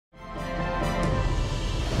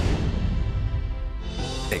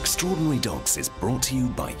Extraordinary Dogs is brought to you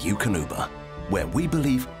by Yukonuba, where we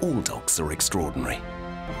believe all dogs are extraordinary.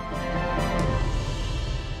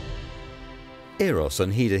 Eros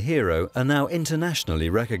and Hidehiro are now internationally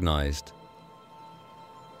recognized.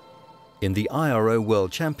 In the IRO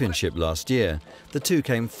World Championship last year, the two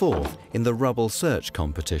came fourth in the rubble search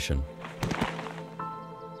competition.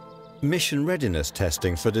 Mission readiness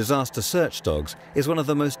testing for disaster search dogs is one of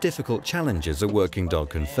the most difficult challenges a working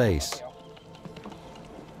dog can face.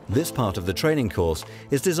 This part of the training course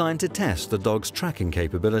is designed to test the dog's tracking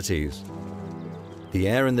capabilities. The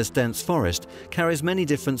air in this dense forest carries many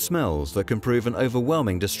different smells that can prove an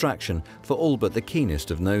overwhelming distraction for all but the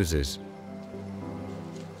keenest of noses.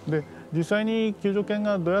 で、実際に救助犬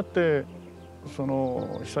がどうやってそ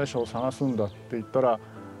の被災者を探すんだって言ったら、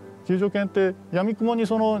救助犬って闇雲に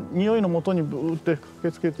その匂いの元にブーって駆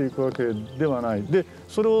けつけていくわけではない。で、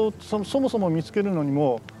それをそもそも見つけるのに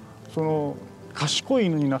もその賢い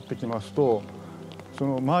犬になってきますと、そ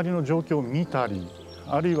の周りの状況を見たり、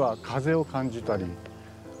あるいは風を感じたり、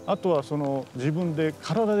あとはその自分で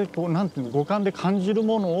体でこうなんていうの五感で感じる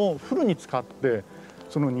ものをフルに使って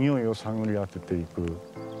その匂いを探り当てていく。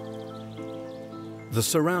The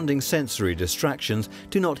surrounding sensory distractions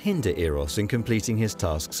do not hinder Eros in completing his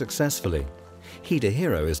task successfully.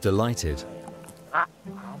 Hidehiro is delighted.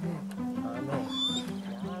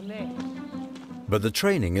 But the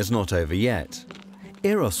training is not over yet.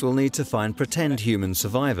 Eros will need to find pretend human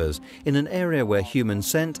survivors in an area where human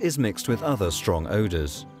scent is mixed with other strong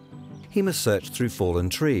odors. He must search through fallen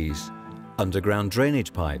trees, underground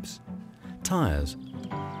drainage pipes, tires,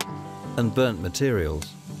 and burnt materials.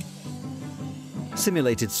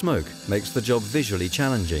 Simulated smoke makes the job visually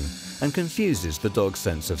challenging and confuses the dog's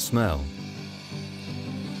sense of smell.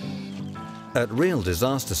 At real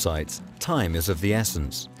disaster sites, time is of the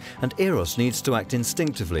essence, and Eros needs to act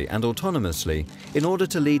instinctively and autonomously in order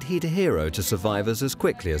to lead Hidehiro to survivors as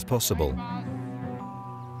quickly as possible.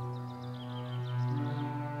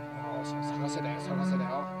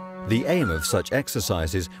 The aim of such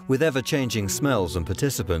exercises with ever-changing smells and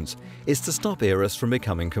participants is to stop Eros from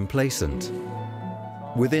becoming complacent.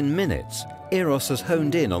 Within minutes, Eros has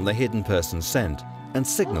honed in on the hidden person's scent and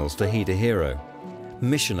signals to Hidehiro.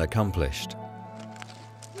 Mission accomplished.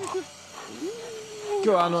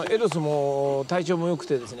 今日はエロスも体調も良く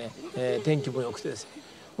てですね、天気も良くてですね、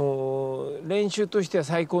練習としては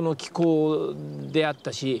最高の気候であっ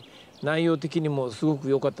たし、内容的にもすごく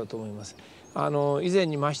良かったと思います。以前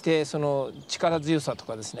に増してその力強さと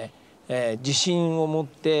かですね、自信を持っ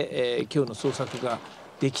て、今日の捜索が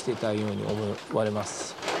できてたように思われま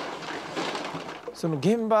す。その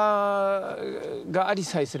現場があり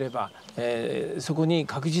さえすれば、そこに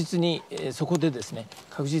確実にそこでですね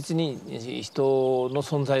確実に人の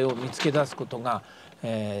存在を見つけ出すことが、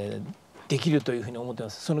できるというふうに思ってい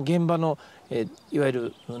ます。その現場の、いわゆ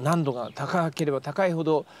る難度が高ければ高いほ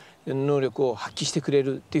ど能力を発揮してくれ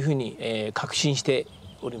るというふうに、確信して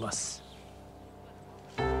おります。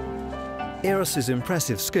Eros's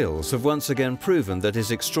impressive skills have once again proven that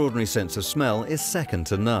his extraordinary sense of smell is second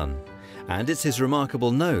to none. And it's his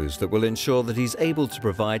remarkable nose that will ensure that he's able to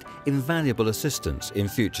provide invaluable assistance in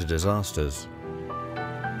future disasters.